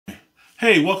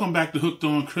Hey, welcome back to Hooked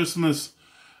on Christmas,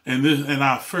 and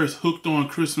our first Hooked on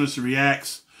Christmas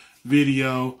Reacts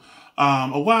video.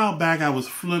 A while back, I was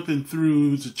flipping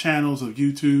through the channels of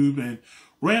YouTube and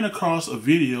ran across a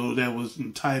video that was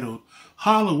entitled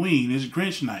 "Halloween is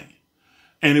Grinch Night,"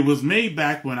 and it was made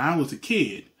back when I was a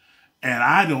kid, and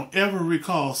I don't ever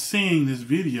recall seeing this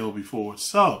video before.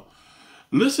 So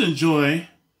let's enjoy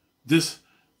this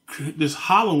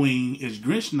Halloween is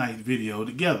Grinch Night video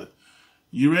together.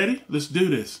 You ready? Let's do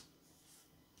this.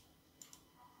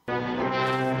 Dr.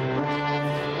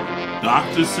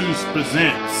 Seuss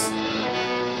presents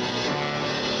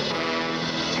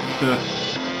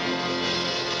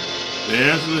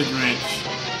There's the Grinch.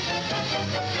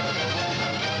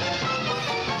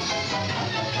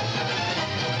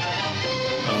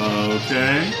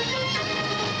 Okay.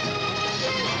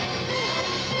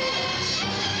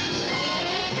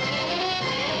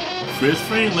 Chris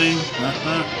Freeling.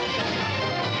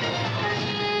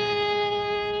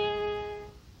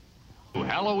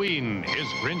 Halloween is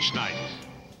Grinch Night.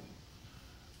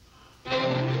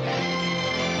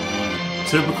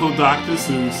 Typical Dr.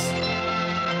 Seuss.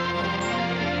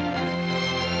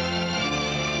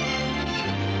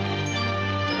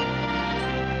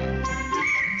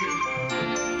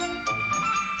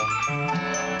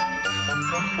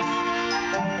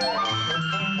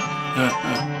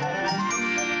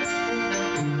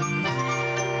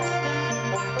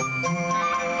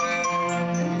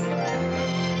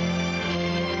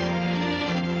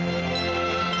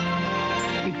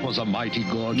 It was a mighty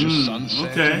gorgeous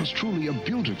sunset. okay. It was truly a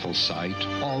beautiful sight.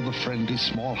 All the friendly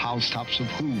small housetops of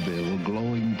Whoville were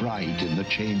glowing bright in the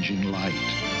changing light.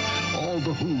 All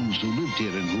the Whos who lived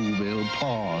here in Whoville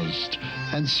paused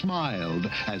and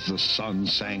smiled as the sun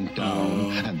sank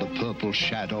down and the purple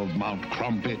shadow of Mount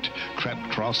Crumpet crept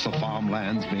across the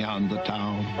farmlands beyond the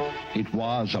town. It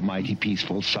was a mighty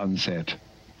peaceful sunset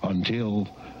until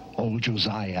old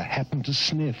Josiah happened to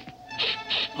sniff.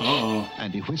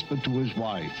 And he whispered to his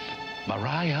wife,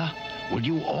 "Mariah, will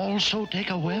you also take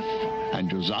a whiff?" And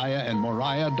Josiah and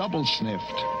Mariah double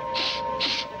sniffed.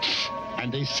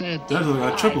 And they said, That's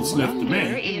a triple sniff to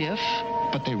me. If...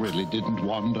 But they really didn't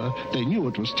wonder. They knew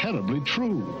it was terribly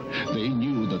true. They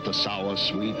knew that the sour,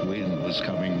 sweet wind was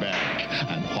coming back,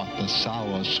 and what the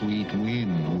sour, sweet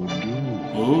wind would do.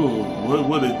 Oh, what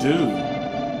would it do?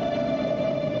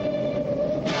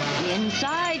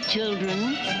 Inside,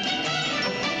 children.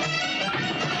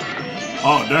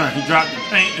 Oh, darn, he dropped the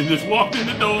paint and just walked in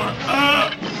the door.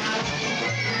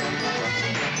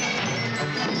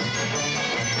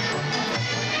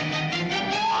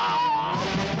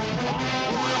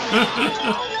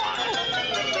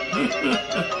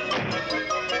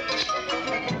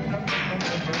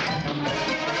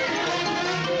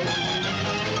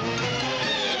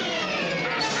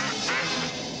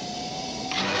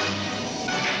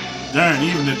 Darn,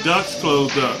 even the ducks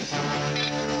closed up.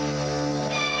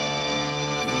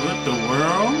 What the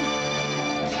world?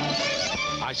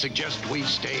 I suggest we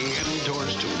stay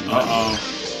indoors tonight. Uh-oh.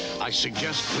 I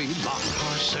suggest we lock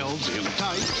ourselves in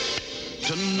tight.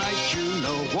 Tonight, you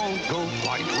know, won't go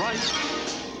quite right.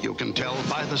 You can tell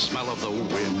by the smell of the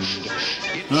wind.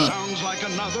 It sounds like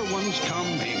another one's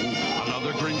coming.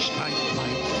 Another Grinch night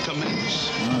might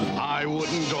commence. I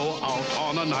wouldn't go out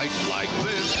on a night like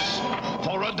this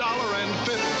for $1.50.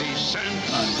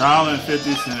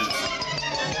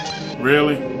 $1.50.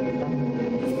 Really?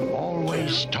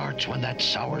 Always starts when that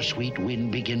sour, sweet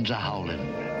wind begins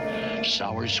a-howlin'.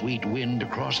 Sour, sweet wind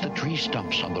across the tree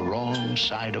stumps on the wrong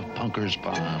side of Punker's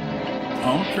Pond.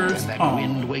 Punker's And that Pond.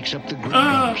 wind wakes up the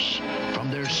Green-Grumps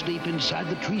from their sleep inside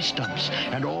the tree stumps,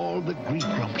 and all the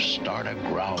Green-Grumps start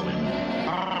a-growling.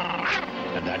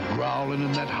 And that growling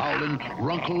and that howling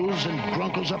runkles and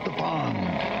grunkles up the pond.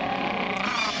 And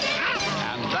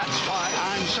that's why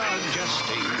I'm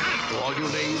suggesting to all you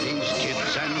ladies,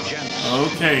 kids, and gents.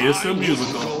 Okay, it's a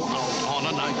musical. Go out on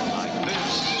a night like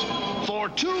this for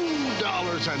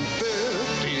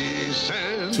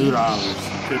 $2.50.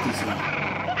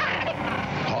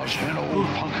 $2.50. Cause when old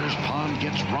Punker's Pond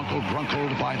gets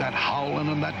runkled by that howling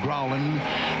and that growling,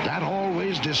 that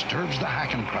always disturbs the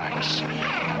Hackencracks.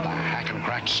 And the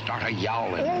Hackencracks start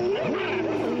a-yowling.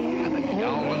 And the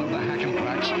yowling of the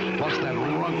Hackencracks, plus that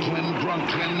runkling,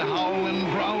 grunkling, howling,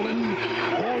 growling,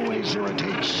 always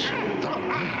irritates the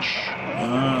Grinch.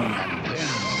 And then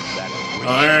that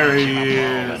Grinch There he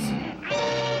starts is.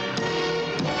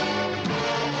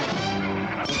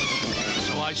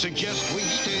 So I suggest we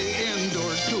stay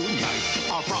indoors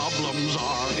tonight. Our problems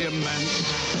are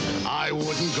immense. I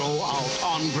wouldn't go out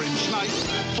on Grinch Night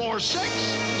for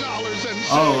 $6.50.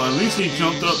 Oh, at least he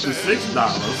jumped up to $6.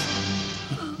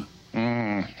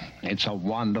 It's a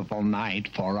wonderful night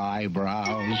for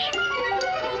eyebrows.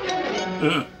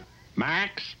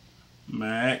 Max?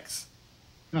 Max.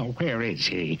 Oh, where is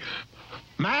he?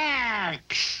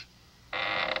 Max!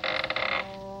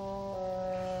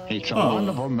 It's a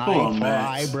wonderful night for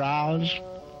Max. eyebrows.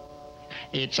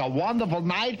 It's a wonderful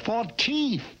night for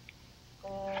teeth.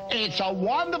 It's a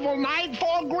wonderful night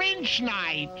for Grinch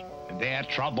Night. Their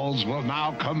troubles will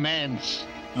now commence.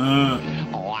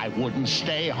 Oh, I wouldn't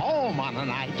stay home on a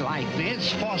night like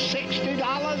this for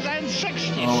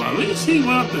 $60.60. Oh, at least he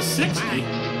went up to 60.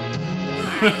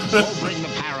 Go bring the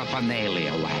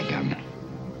paraphernalia wagon.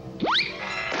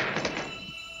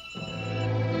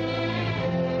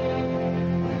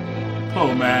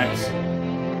 Oh, Max.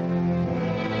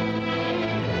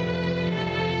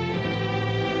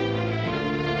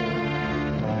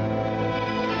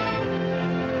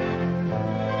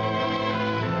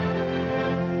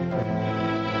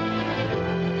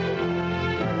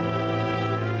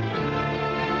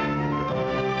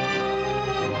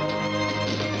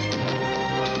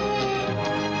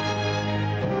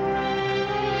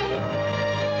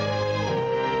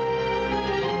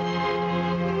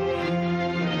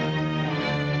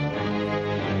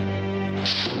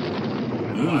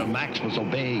 While Max was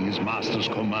obeying his master's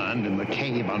command in the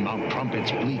cave on Mount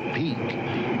Trumpet's bleak peak,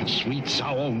 the sweet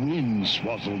sour wind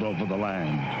swazzled over the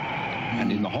land.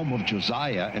 And in the home of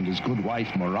Josiah and his good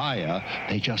wife Mariah,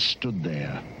 they just stood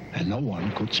there, and no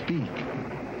one could speak.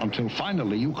 Until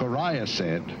finally Euchariah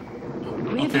said,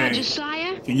 Grandpa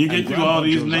Josiah? Can you get through all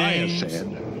these Josiah names?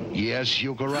 said, yes,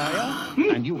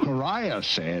 Euchariah? And Euchariah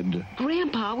said,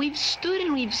 Grandpa, we've stood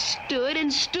and we've stood, and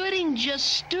stooding,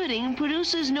 just stooding,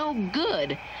 produces no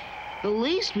good. The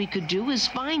least we could do is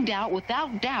find out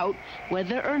without doubt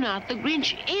whether or not the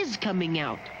Grinch is coming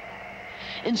out.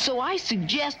 And so I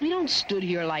suggest we don't stood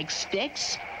here like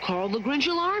sticks. Call the Grinch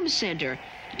Alarm Center.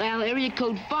 Dial area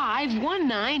code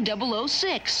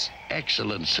 519006.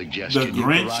 Excellent suggestion. The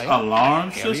Grinch Euchariah. alarm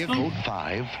Area system? code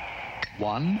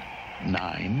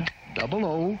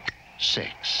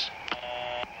 519006.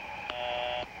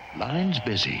 Line's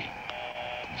busy.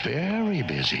 Very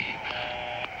busy.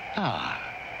 Ah,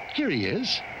 here he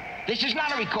is. This is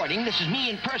not a recording. This is me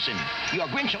in person. Your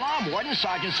Grinch Alarm Warden,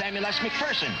 Sergeant Samuel S.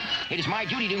 McPherson. It is my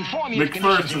duty to inform you if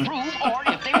conditions improve or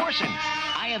if they worsen.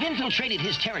 I have infiltrated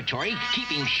his territory,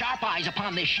 keeping sharp eyes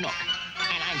upon this schnook.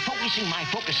 And I'm focusing my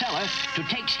focusella to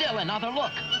take still another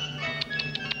look.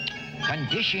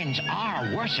 Conditions are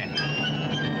worsen.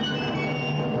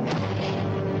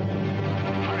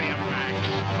 hurry up, Max.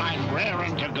 I'm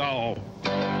raring to go.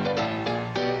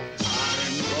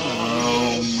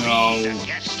 Oh, no. The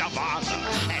guest of honor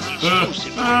and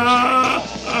exclusive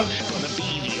gonna be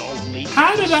the only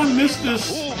How did I miss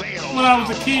this when I was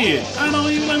a kid? I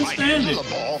don't even understand it. the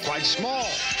ball quite small,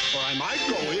 or I might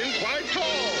go in quite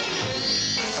tall.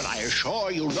 But I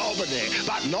assure you nobody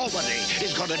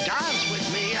is gonna dance with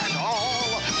me at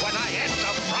all when I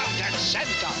enter front and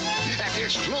center at the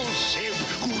exclusive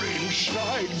Grinch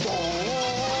Night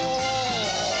Ball.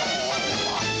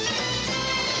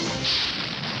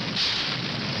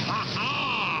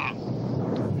 Ha-ha!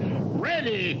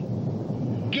 Ready?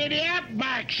 Giddy up,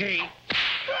 Maxie!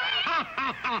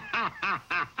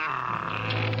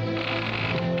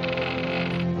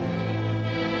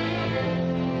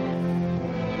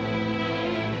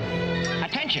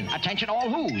 Attention, attention all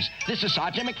who's. This is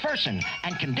Sergeant McPherson,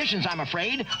 and conditions, I'm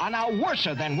afraid, are now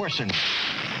worser than worsen.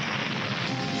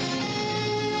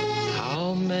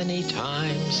 How many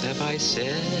times have I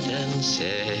said and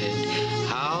said?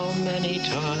 How many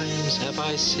times have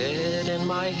I said in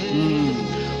my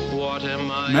head? What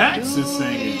am I Max doing is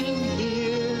singing.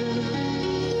 here?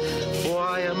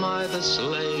 Why am I the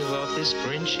slave of this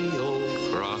Grinchy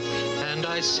old crock? And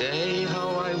I say how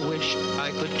I wish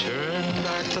I could turn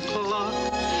back the clock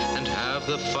and have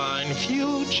the fine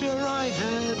future I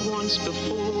had once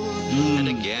before, and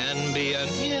again be an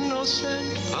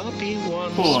innocent puppy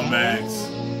once Poor more. Max.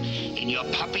 In your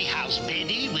puppy house,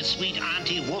 Betty, with sweet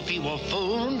Auntie Wolfie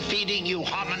Woofoon, feeding you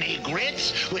hominy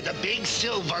grits with a big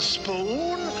silver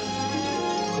spoon?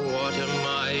 What am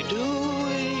I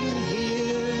doing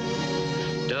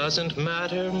here? Doesn't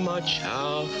matter much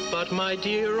how, but my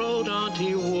dear old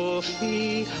Auntie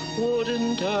Wolfie,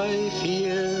 wouldn't I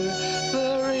fear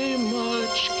very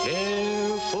much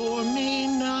care for me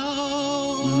now?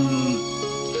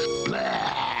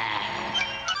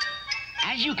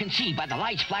 As you can see by the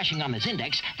lights flashing on this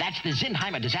index, that's the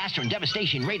Zinheimer Disaster and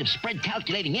Devastation Rate of Spread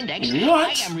Calculating Index. What?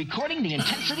 I am recording the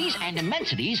intensities and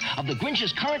immensities of the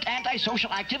Grinch's current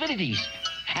antisocial activities.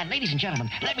 And ladies and gentlemen,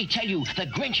 let me tell you, the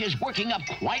Grinch is working up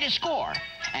quite a score.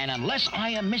 And unless I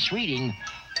am misreading,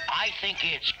 I think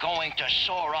it's going to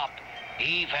soar up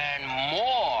even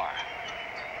more.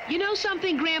 You know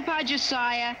something, Grandpa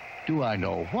Josiah? Do I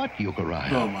know what,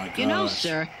 Euchariah? Oh, my gosh. You know,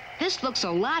 sir, this looks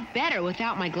a lot better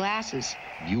without my glasses.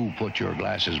 You put your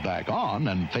glasses back on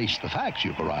and face the facts,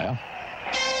 Euchariah.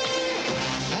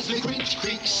 As the Grinch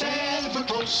creaks ever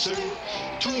closer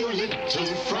to your little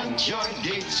front yard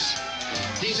gates,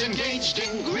 he's engaged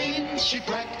in Grinchy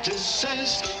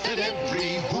practices that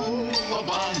every who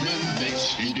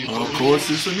abominates. He Of course,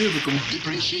 it's a musical.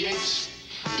 depreciates,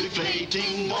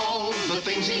 deflating all the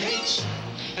things he hates,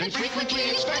 and frequently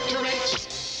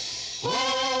expectorates.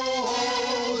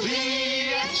 Oh,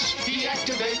 the X he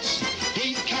activates,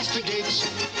 he castigates,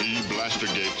 he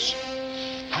blastigates.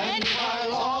 And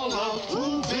while all of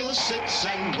Whoville sits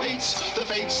and waits the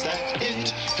fates that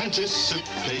it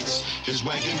anticipates, his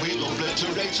wagon wheel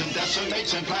obliterates and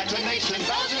decimates and platinates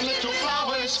 10,000 little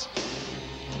flowers.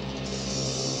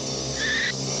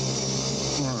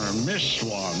 I missed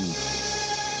one.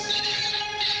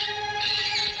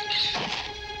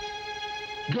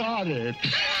 Got it.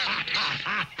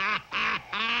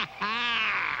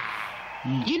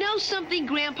 You know something,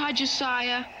 Grandpa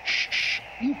Josiah? Shh,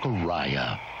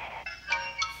 Euchariah.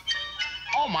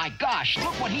 Oh my gosh,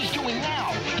 look what he's doing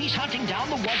now. He's hunting down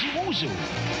the Wuzzy Woozoo.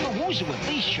 The Woozoo at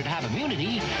least should have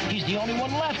immunity. He's the only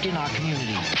one left in our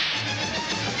community.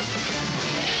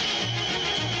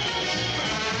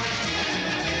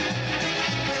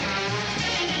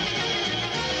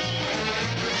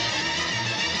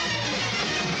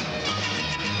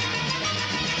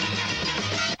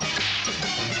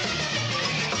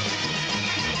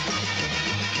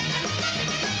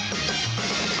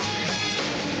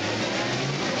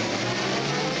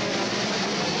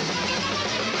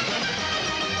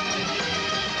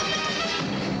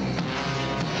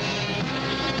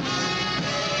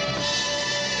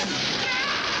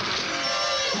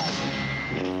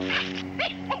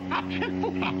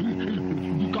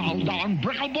 Gone down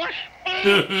Bricklebush.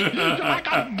 I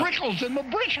got brickles in the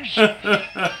britches. Phew,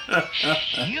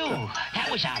 that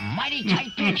was a mighty tight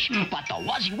pinch, but the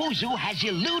Wuzzy Woozoo has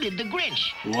eluded the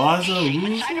Grinch. Wuzzy Safe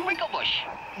inside a Woozoo? wrinkle bush.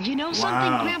 You know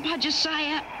something, Wow. Grandpa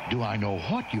Josiah? Do I know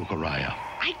what, Euchariah?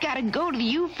 I gotta go to the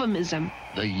euphemism.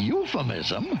 The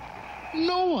euphemism?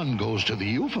 No one goes to the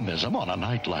euphemism on a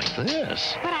night like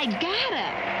this. But I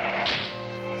gotta.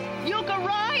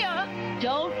 Euchariah,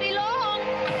 don't be long.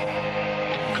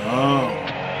 Oh,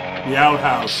 the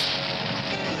outhouse.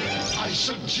 I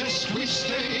suggest we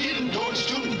stay indoors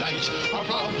tonight. Our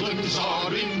problems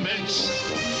are immense.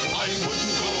 I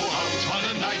wouldn't go out on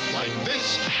a night like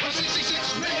this for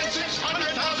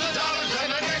 $66,600,000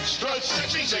 and an extra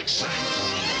 66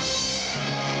 cents.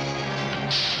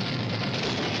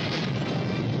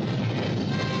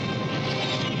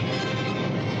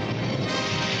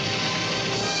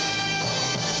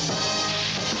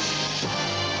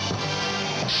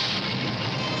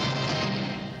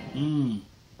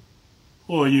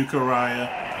 Poor Euchariah.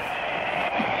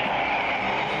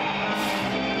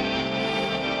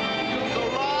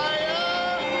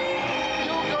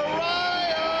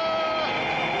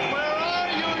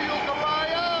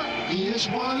 He is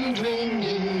wandering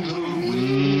in the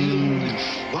wind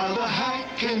while the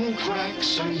hack and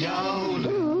cracks are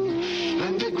yowling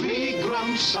and the Greek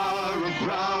grumps are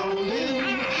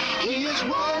a-growling. He is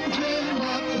wandering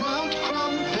up Mount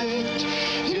Crumpet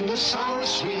in the sour,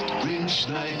 sweet Grinch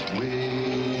Night wind.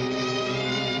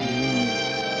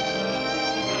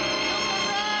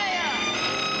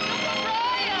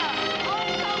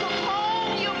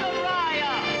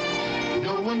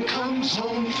 No one comes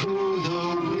home through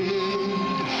the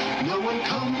wind. No one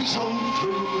comes home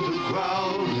through the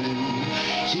growling.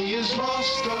 He is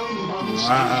lost amongst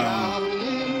the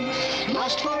howling,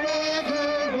 lost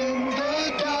forever in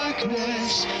the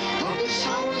darkness of the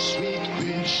sour, sweet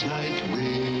Grinch Night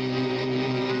wind.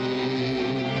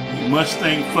 You must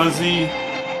thank Fuzzy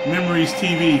Memories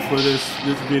TV for this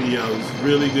video. It's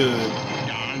really good.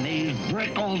 Darn these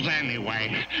brickles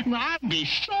anyway. I'd be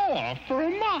sore for a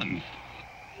month.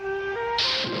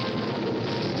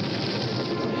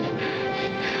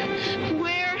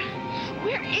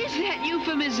 Where is that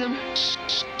euphemism?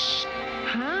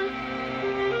 Huh?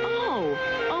 Oh,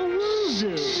 a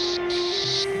woozoo.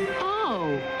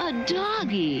 Oh, a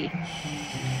doggy.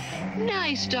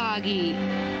 Nice doggy.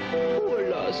 Poor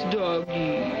lost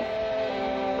doggy.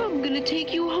 I'm gonna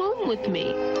take you home with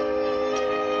me.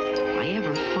 If I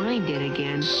ever find it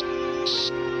again.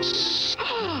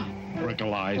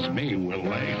 Brickleize me, will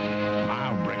they?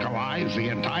 I'll brickleize the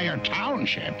entire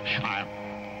township.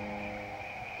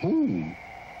 Who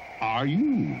are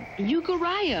you?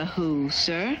 Euchariah who,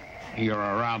 sir? You're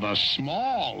a rather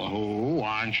small who,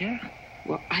 aren't you?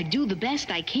 Well, I do the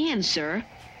best I can, sir.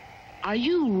 Are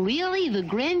you really the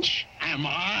Grinch? Am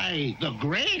I the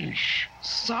Grinch?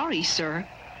 Sorry, sir.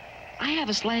 I have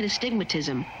a slight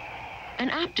astigmatism,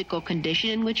 an optical condition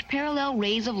in which parallel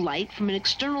rays of light from an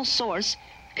external source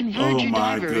converge or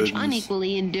diverge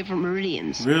unequally in different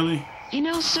meridians. Really? You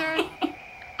know, sir,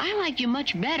 I like you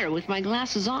much better with my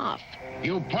glasses off.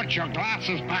 You put your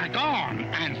glasses back on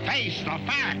and face the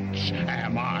facts.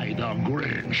 Am I the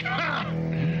Grinch?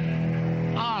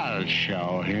 I'll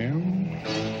show him.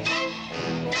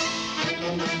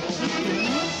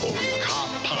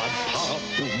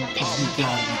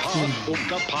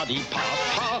 Oomka potty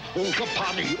papa, oomka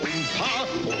potty oompa,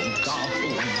 oomka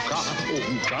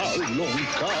oomka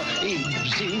lunka, im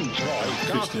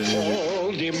troika,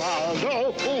 all the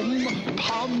malo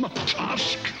pam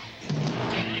tusk.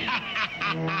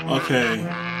 Okay.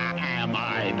 Am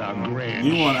I the Grinch?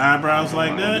 You want eyebrows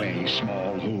like that? Way,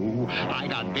 small who. I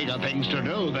got bigger things to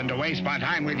do than to waste my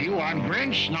time with you on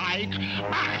Grinch Night.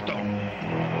 Achtung!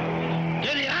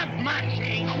 Giddy up,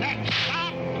 Maxie! Next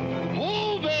stop,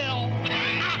 Whoville!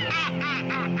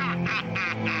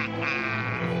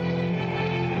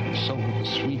 So the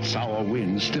sweet sour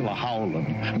wind still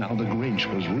a-howlin'. Now the Grinch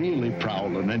was really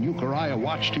prowlin', and Euchariah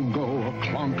watched him go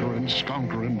a-clonkerin',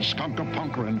 skonkerin',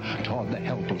 skunker-punkerin' toward the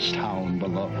helpless town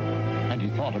below. And he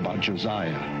thought about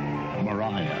Josiah,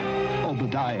 Mariah,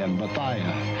 Obadiah, and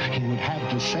Matthiah. He would have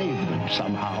to save them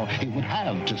somehow. He would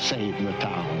have to save the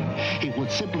town. He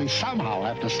would simply somehow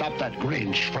have to stop that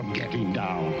Grinch from getting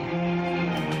down.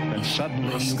 And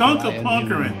suddenly Euchariah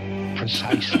knew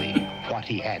precisely what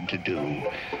he had to do.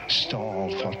 Stall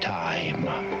for time.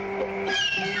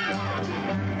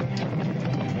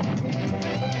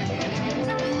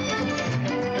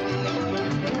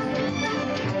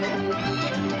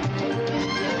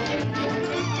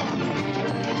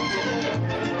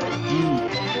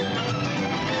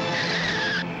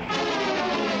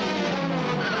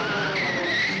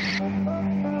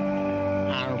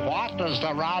 And what does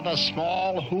the rather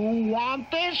small who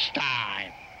want this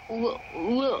time?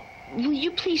 Will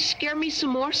you please scare me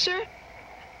some more, sir?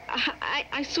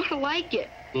 I sort of like it.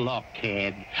 Look,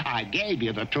 kid, I gave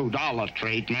you the $2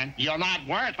 treatment. You're not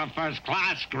worth a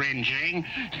first-class Grinching.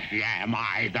 Am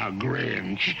I the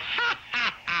Grinch?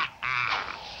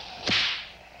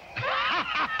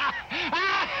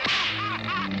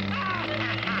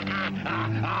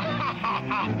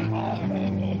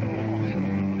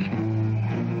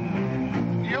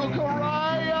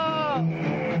 Euchariah!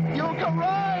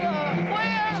 Euchariah!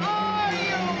 Where are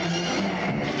you?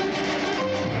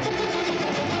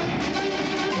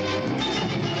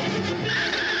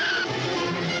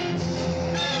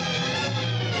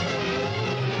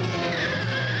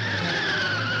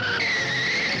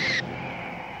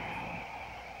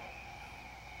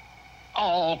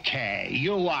 Okay,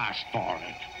 you asked for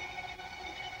it.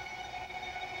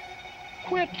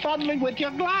 Quit fuddling with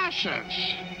your glasses.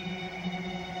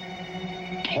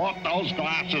 Put those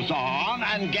glasses on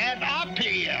and get up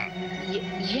here.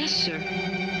 Yes, sir.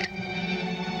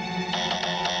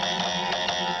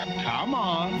 Come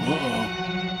on. Uh-oh.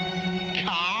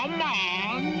 Come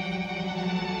on.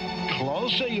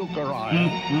 Closer, Euchariah.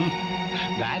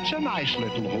 That's a nice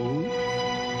little who.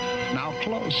 Now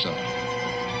closer.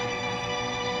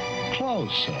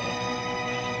 Closer.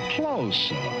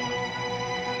 Closer.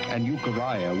 And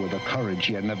Euchariah, with a courage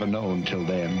he had never known till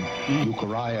then,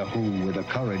 Euchariah, who, with a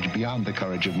courage beyond the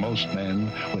courage of most men,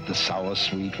 with the sour,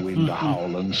 sweet wind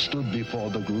a-howlin', stood before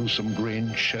the gruesome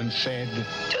Grinch and said,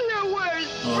 To their words,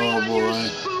 bring on your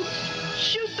spook.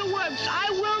 Shoot the works, I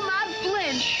will not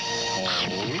flinch.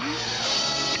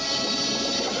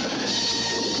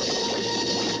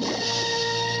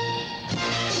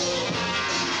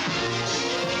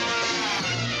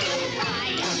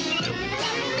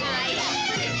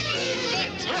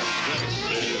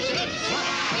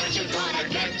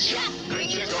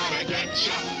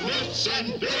 Listen,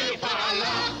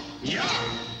 Euchariah, yeah,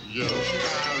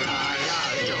 Euchariah,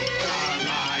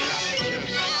 Euchariah,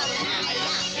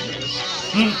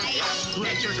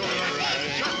 Grinch is gonna get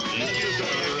ya, Grinch is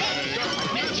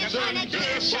gonna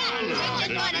get ya, Grinch is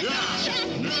gonna get ya,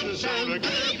 Grinch is gonna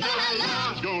get ya,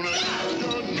 Grinch gonna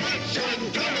get ya,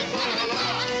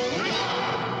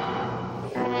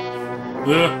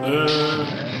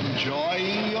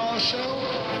 enjoying yourself?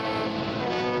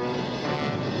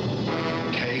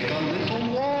 Take a little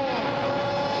walk.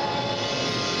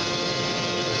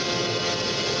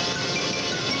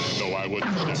 No, I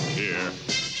wouldn't step here.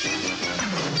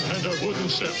 And I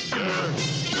wouldn't step there.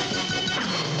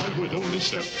 I would only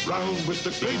step round with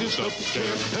the greatest of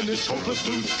care, and it's hopeless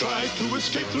to try to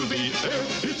escape through the air.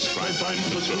 It's prime time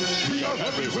for slopes, we are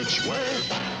every which way.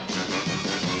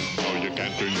 Oh, you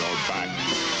can't turn your back,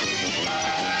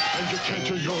 and you can't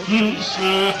turn your face,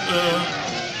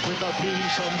 without being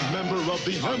some member of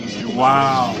the unhuman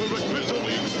wow. race. We're a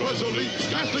grisly, guzzly,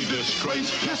 ghastly disgrace.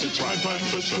 Yes, it's prime time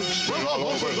for slopes, we're all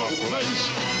over the place.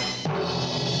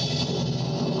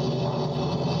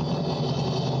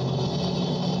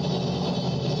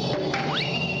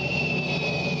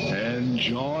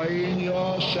 Enjoying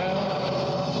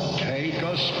yourself? Take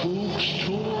a spook's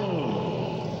tour.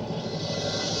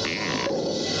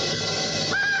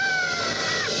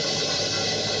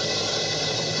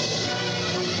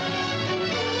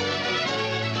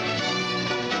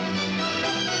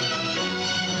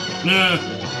 Yeah.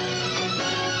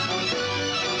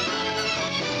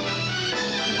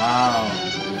 Wow.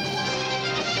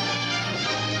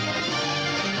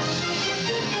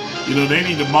 You know, they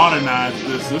need to modernize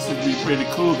this. This would be pretty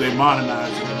cool if they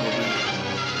modernize it a little bit.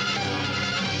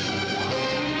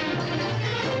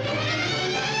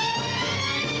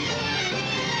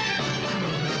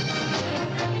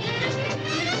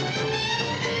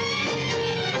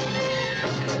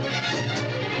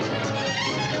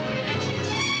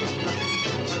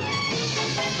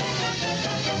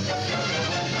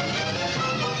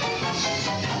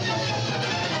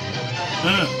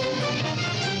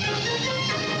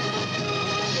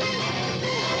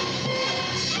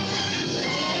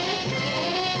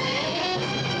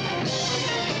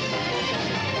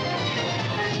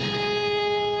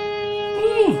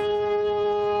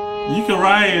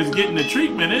 Uriah is getting the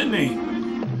treatment, isn't he?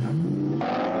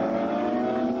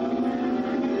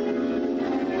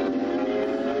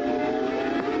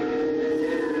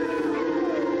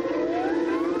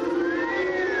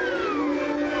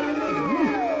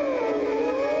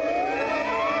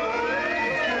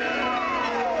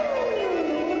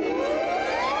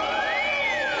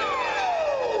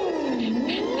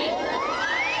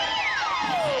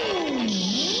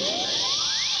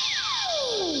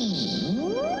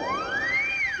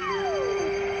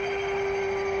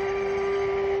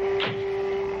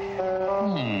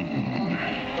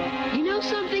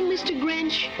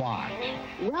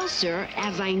 Well, sir,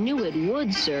 as I knew it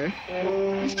would, sir,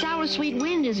 the sour sweet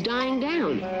wind is dying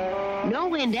down. No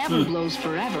wind ever blows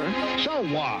forever. So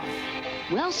what?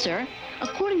 Well, sir,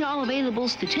 according to all available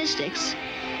statistics,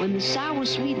 when the sour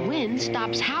sweet wind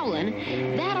stops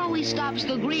howling, that always stops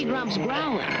the gree-grumps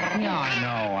growling. Yeah,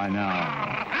 I know.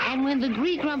 And when the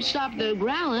gree-grumps stop their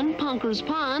growling, Punker's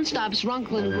Pond stops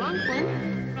runklin' grunklin'.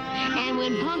 And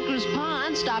when Punker's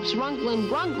Pond stops runklin'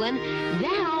 grunklin',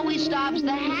 that always stops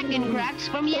the hackin' cracks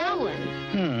from yelling.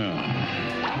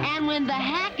 And when the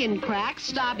hackin' cracks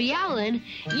stop yelling,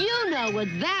 you know what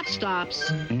that stops.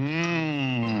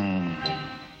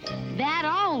 That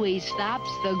always stops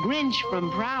the Grinch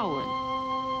from prowling.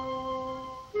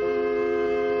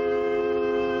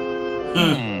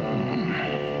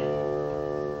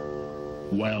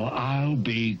 Well, I'll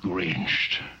be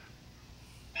Grinched.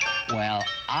 Well,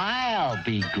 I'll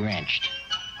be Grinched.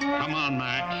 Come on,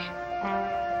 Max.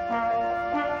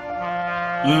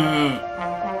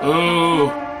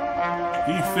 Oh,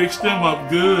 he fixed them up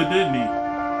good, didn't he?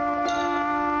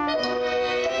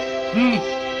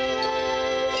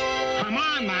 Come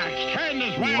on, Max. Turn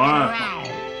this wagon around.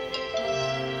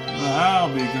 I'll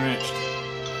be Grinched.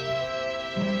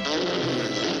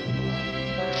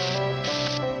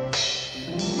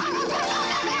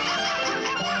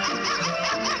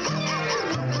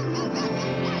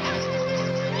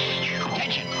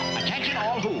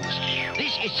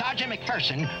 Sergeant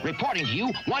McPherson reporting to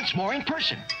you once more in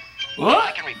person. What?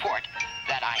 I can report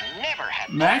that I never have...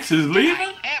 Max is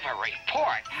leaving? Ever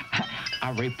report.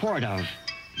 A report of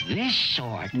this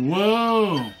sort.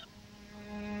 Whoa.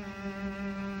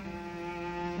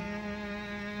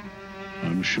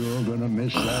 I'm sure gonna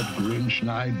miss that Grinch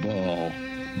Night ball.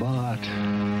 But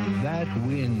that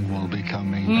wind will be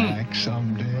coming back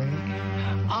someday.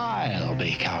 I'll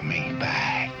be coming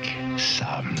back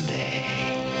someday.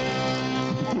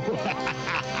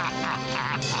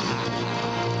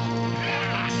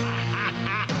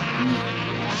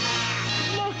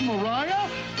 Look, Mariah,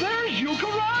 there's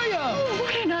Euchariah. Oh,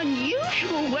 what an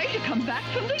unusual way to come back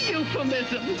from the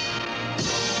euphemism.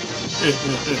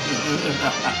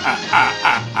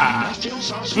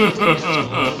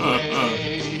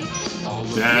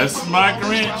 That's my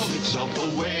Grinch.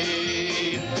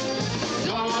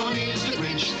 Gone is the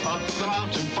Grinch up the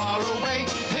mountain far away.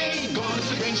 Hey, gone is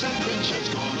the Grinch, that Grinch has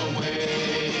gone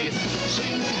away.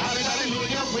 Sing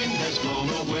hallelujah, wind has blown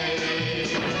away.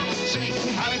 Sing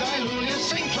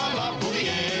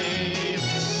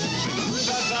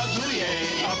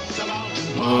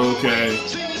Okay.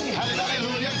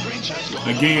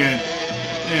 Again,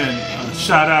 and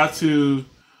shout out to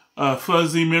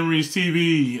Fuzzy Memories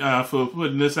TV for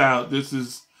putting this out. This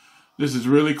is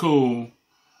really cool.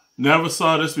 Never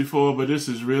saw this before, but this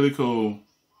is really cool.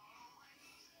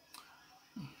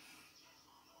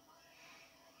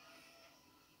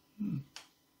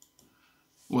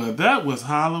 Well, that was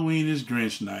Halloween is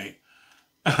Grinch Night.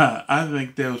 I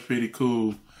think that was pretty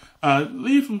cool.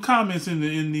 Leave some comments in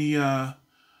the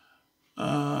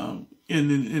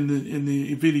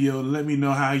video and let me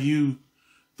know how you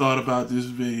thought about this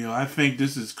video. I think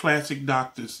this is classic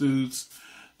Dr. Seuss.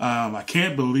 I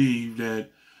can't believe that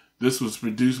this was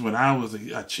produced when I was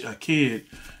a kid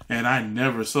and I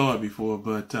never saw it before,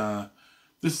 but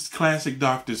this is classic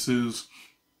Dr. Seuss.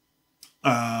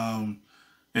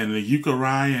 And the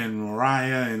Euchariah and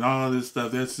Mariah and all this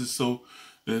stuff, that's just so,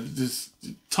 just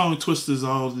tongue twisters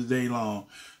all the day long.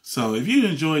 So if you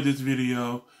enjoyed this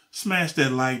video, smash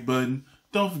that like button.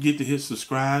 Don't forget to hit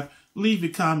subscribe. Leave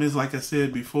your comments like I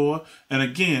said before. And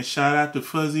again, shout out to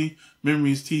Fuzzy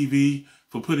Memories TV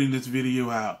for putting this video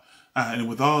out. And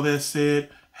with all that said,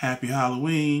 happy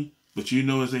Halloween. But you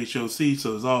know it's HOC,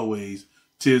 so as always,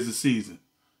 'tis the season.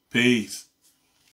 Peace.